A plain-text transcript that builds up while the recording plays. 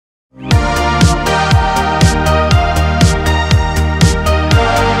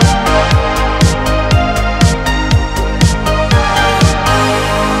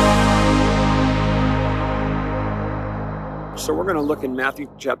look in Matthew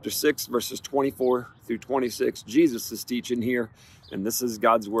chapter 6, verses 24 through 26. Jesus is teaching here, and this is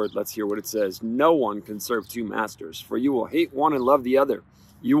God's word. Let's hear what it says. No one can serve two masters, for you will hate one and love the other.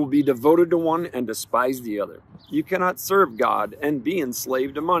 You will be devoted to one and despise the other. You cannot serve God and be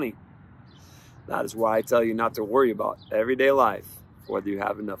enslaved to money. That is why I tell you not to worry about everyday life, whether you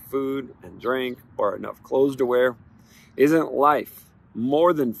have enough food and drink or enough clothes to wear. Isn't life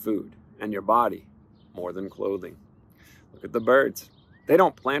more than food, and your body more than clothing? Look at the birds. They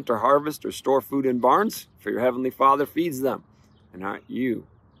don't plant or harvest or store food in barns, for your heavenly Father feeds them. And aren't you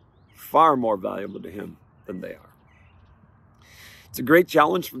far more valuable to him than they are? It's a great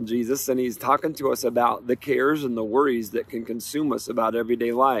challenge from Jesus, and he's talking to us about the cares and the worries that can consume us about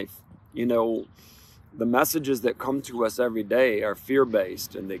everyday life. You know, the messages that come to us every day are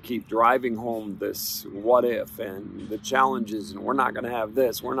fear-based, and they keep driving home this what if and the challenges, and we're not going to have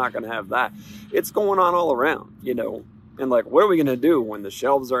this, we're not going to have that. It's going on all around, you know. And like, what are we going to do when the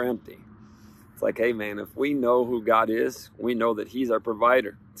shelves are empty? It's like, hey man, if we know who God is, we know that he's our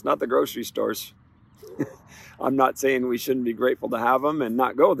provider. It's not the grocery stores. I'm not saying we shouldn't be grateful to have them and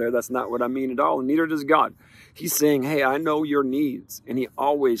not go there. That's not what I mean at all. And neither does God. He's saying, hey, I know your needs, and he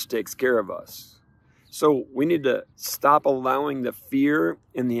always takes care of us. So we need to stop allowing the fear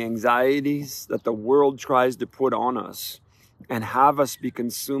and the anxieties that the world tries to put on us and have us be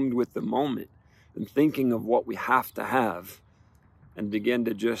consumed with the moment and thinking of what we have to have, and begin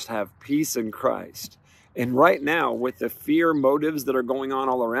to just have peace in Christ. And right now, with the fear motives that are going on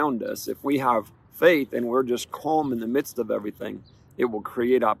all around us, if we have faith and we're just calm in the midst of everything, it will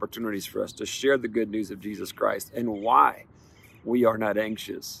create opportunities for us to share the good news of Jesus Christ and why we are not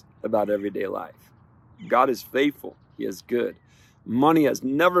anxious about everyday life. God is faithful. He is good. Money has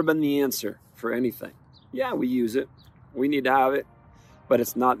never been the answer for anything. Yeah, we use it. We need to have it, but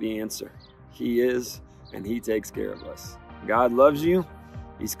it's not the answer. He is, and he takes care of us. God loves you.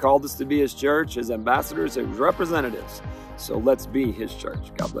 He's called us to be his church, his ambassadors, his representatives. So let's be his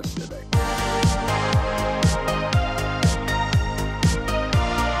church. God bless you today.